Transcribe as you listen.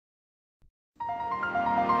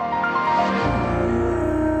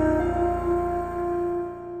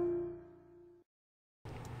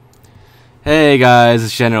Hey guys,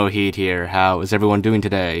 it's Generalkidd here. How is everyone doing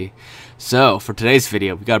today? So, for today's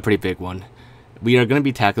video, we got a pretty big one. We are going to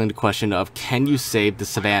be tackling the question of, can you save the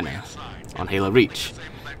Savannah on Halo Reach?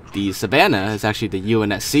 The Savannah is actually the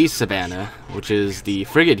UNSC Savannah, which is the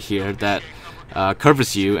frigate here that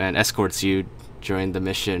covers you and escorts you during the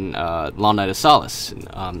mission Long Night of Solace,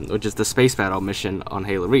 which is the space battle mission on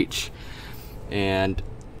Halo Reach. And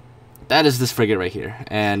that is this frigate right here.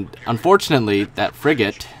 And unfortunately, that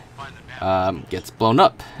frigate gets blown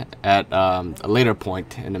up at a later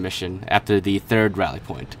point in the mission after the third rally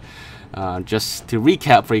point. Just to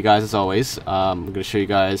recap for you guys, as always, I'm going to show you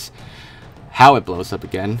guys how it blows up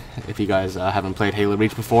again if you guys haven't played Halo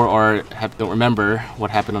Reach before or don't remember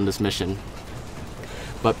what happened on this mission.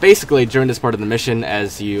 But basically, during this part of the mission,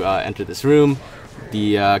 as you enter this room,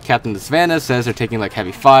 the captain of the Savannah says they're taking like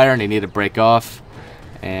heavy fire and they need to break off,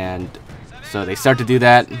 and so they start to do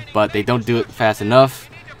that, but they don't do it fast enough.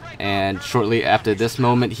 And shortly after this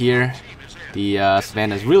moment here, the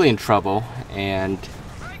Savannah is really in trouble, and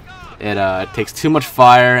it takes too much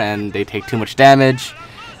fire, and they take too much damage,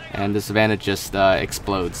 and the Savannah just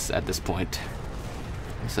explodes at this point.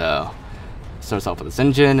 So, starts off with this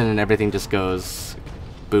engine, and then everything just goes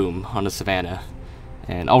boom on the Savannah,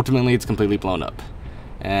 and ultimately it's completely blown up.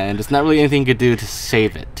 And there's not really anything you could do to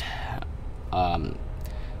save it,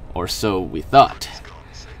 or so we thought.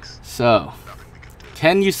 So,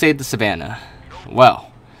 can you save the Savannah?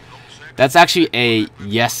 Well, that's actually a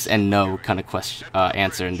yes and no kind of question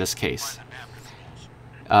answer in this case.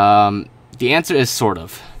 The answer is sort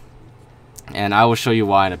of, and I will show you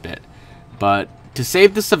why in a bit. But to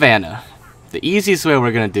save the Savannah, the easiest way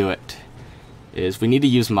we're going to do it is we need to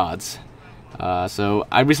use mods. So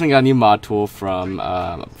I recently got a new mod tool from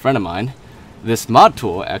a friend of mine. This mod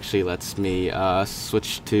tool actually lets me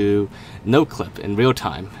switch to no clip in real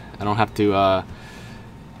time. I don't have to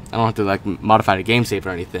like modify the game save or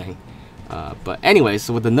anything. But anyway,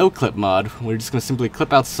 so with the no clip mod, we're just gonna simply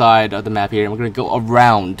clip outside of the map here, and we're gonna go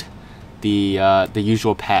around the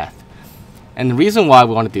usual path. And the reason why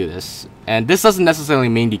we want to do this, and this doesn't necessarily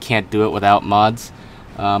mean you can't do it without mods,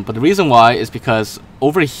 but the reason why is because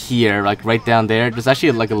over here, like right down there, there's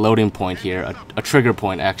actually like a loading point here, a trigger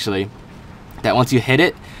point actually, that once you hit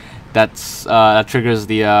it, that triggers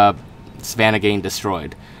the Savannah getting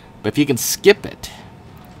destroyed. But if you can skip it,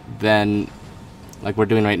 then, like we're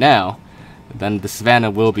doing right now, then the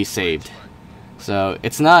Savannah will be saved. So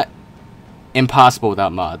it's not impossible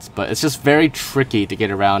without mods, but it's just very tricky to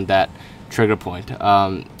get around that trigger point.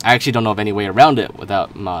 I actually don't know of any way around it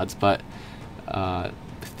without mods, but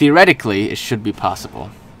theoretically it should be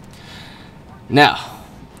possible. Now,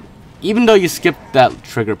 even though you skipped that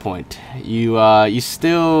trigger point, you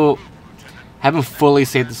still haven't fully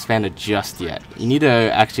saved the Savannah just yet. You need to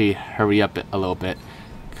actually hurry up a little bit,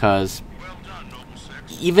 because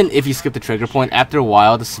even if you skip the trigger point, after a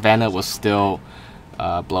while the Savannah will still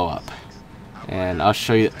blow up, and I'll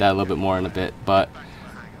show you that a little bit more in a bit. But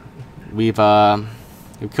we've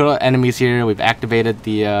killed enemies here. We've activated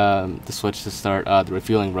the switch to start the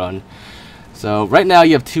refueling run. So right now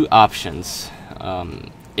you have two options.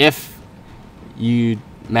 If you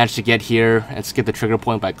manage to get here and skip the trigger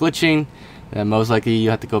point by glitching, then most likely you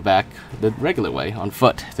have to go back the regular way on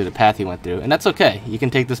foot through the path you went through, and that's okay. You can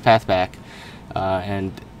take this path back,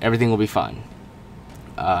 and everything will be fine.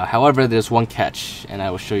 However, there's one catch, and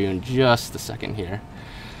I will show you in just a second here.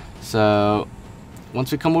 So,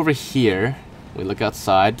 once we come over here, we look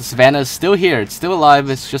outside. The Savannah is still here. It's still alive.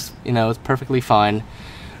 It's just, it's perfectly fine.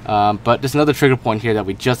 But there's another trigger point here that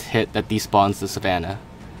we just hit that despawns the Savannah.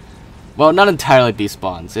 Well, not entirely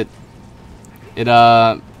despawns.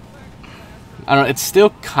 I don't know, it's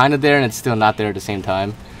still kind of there and it's still not there at the same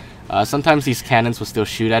time. Sometimes these cannons will still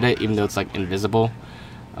shoot at it even though it's like invisible.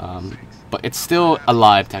 But it's still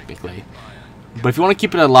alive technically. But if you want to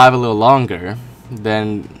keep it alive a little longer,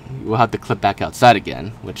 then we'll have to clip back outside again,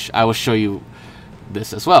 which I will show you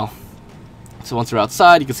this as well. So once we're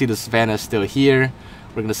outside, you can see the Savannah is still here.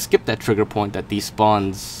 We're going to skip that trigger point that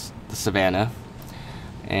despawns the Savannah.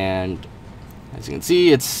 And as you can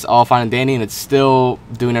see, it's all fine and dandy, and it's still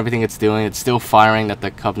doing everything it's doing. It's still firing at the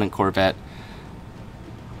Covenant Corvette,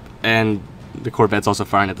 and the Corvette's also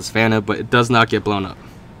firing at the Savannah, but it does not get blown up.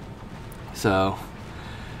 So,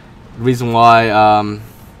 the reason why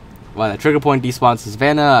that trigger point despawns the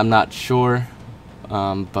Savannah, I'm not sure.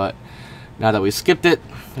 But now that we skipped it,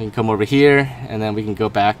 we can come over here, and then we can go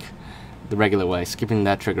back the regular way, skipping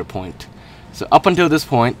that trigger point. So up until this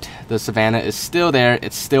point, the Savannah is still there.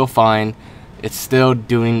 It's still fine. It's still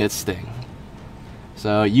doing its thing.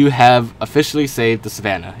 So you have officially saved the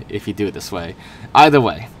Savannah if you do it this way. Either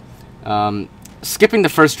way, skipping the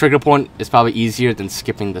first trigger point is probably easier than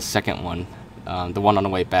skipping the second one, the one on the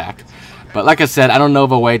way back. But like I said, I don't know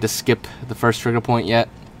of a way to skip the first trigger point yet.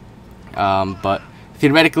 But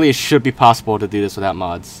theoretically, it should be possible to do this without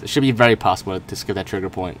mods. It should be very possible to skip that trigger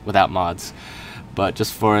point without mods. But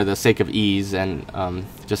just for the sake of ease and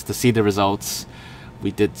just to see the results,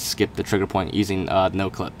 we did skip the trigger point using no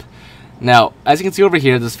clip. Now, as you can see over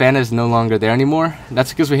here, the Savannah is no longer there anymore.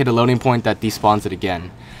 That's because we hit a loading point that despawns it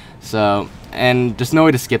again. So, and there's no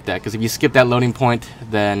way to skip that, because if you skip that loading point,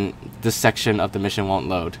 then this section of the mission won't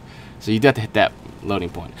load. So you do have to hit that loading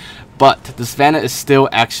point. But the Savannah is still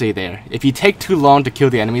actually there. If you take too long to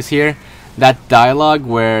kill the enemies here, that dialogue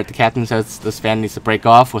where the captain says the Savannah needs to break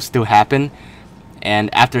off will still happen.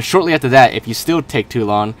 And shortly after that, if you still take too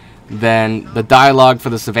long, then the dialogue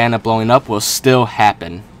for the Savannah blowing up will still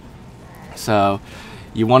happen. So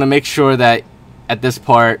you want to make sure that at this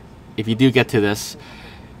part, if you do get to this,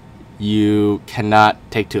 you cannot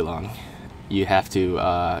take too long. You have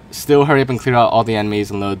to still hurry up and clear out all the enemies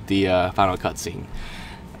and load the final cutscene.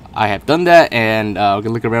 I have done that, and we're gonna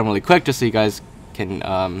look around really quick just so you guys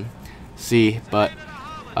can see. But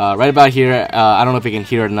right about here, I don't know if you can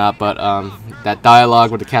hear it or not, but that dialogue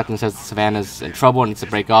where the captain says the Savannah's in trouble and needs to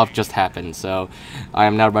break off just happened. So I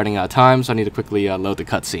am now running out of time, so I need to quickly load the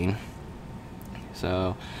cutscene.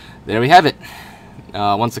 So there we have it.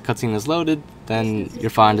 Once the cutscene is loaded, then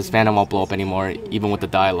you're fine. The Savannah won't blow up anymore, even with the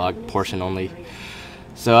dialogue portion only.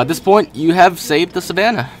 So at this point, you have saved the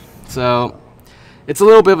Savannah. So it's a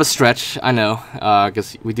little bit of a stretch, I know,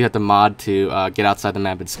 because we do have the mod to get outside the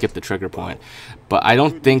map and skip the trigger point. But I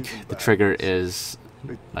don't think the trigger is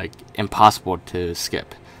like impossible to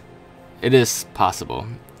skip. It is possible,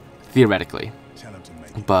 theoretically.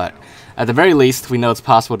 But at the very least, we know it's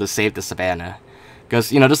possible to save the Savannah. Because,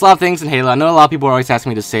 you know, there's a lot of things in Halo. I know a lot of people are always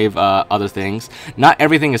asking me to save other things. Not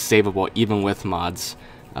everything is savable, even with mods.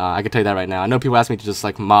 I can tell you that right now. I know people ask me to just,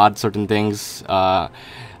 like, mod certain things. I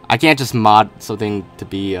can't just mod something to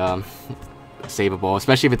be savable,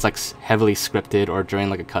 especially if it's, like, heavily scripted or during,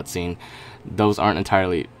 like, a cutscene. Those aren't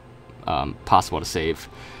entirely possible to save.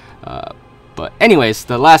 But anyways,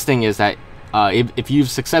 the last thing is that if you've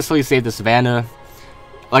successfully saved the Savannah,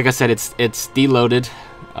 like I said, it's deloaded.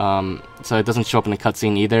 So it doesn't show up in the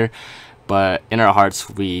cutscene either, but in our hearts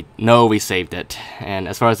we know we saved it. And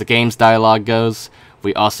as far as the game's dialogue goes,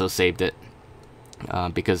 we also saved it,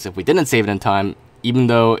 because if we didn't save it in time, even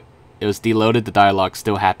though it was deloaded, the dialogue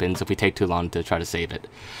still happens if we take too long to try to save it.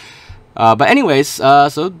 But anyways,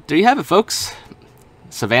 so there you have it, folks.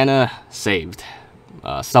 Savannah saved,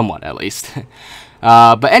 somewhat at least.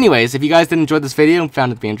 But anyways, if you guys did enjoy this video and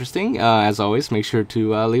found it to be interesting, as always, make sure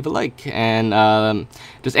to leave a like. And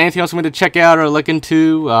just anything else you want to check out or look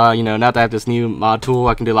into, you know, now that I have this new mod tool,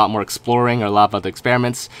 I can do a lot more exploring or a lot of other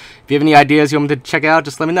experiments. If you have any ideas you want me to check out,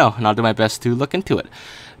 just let me know, and I'll do my best to look into it.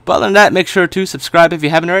 But other than that, make sure to subscribe if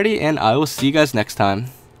you haven't already, and I will see you guys next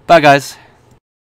time. Bye, guys.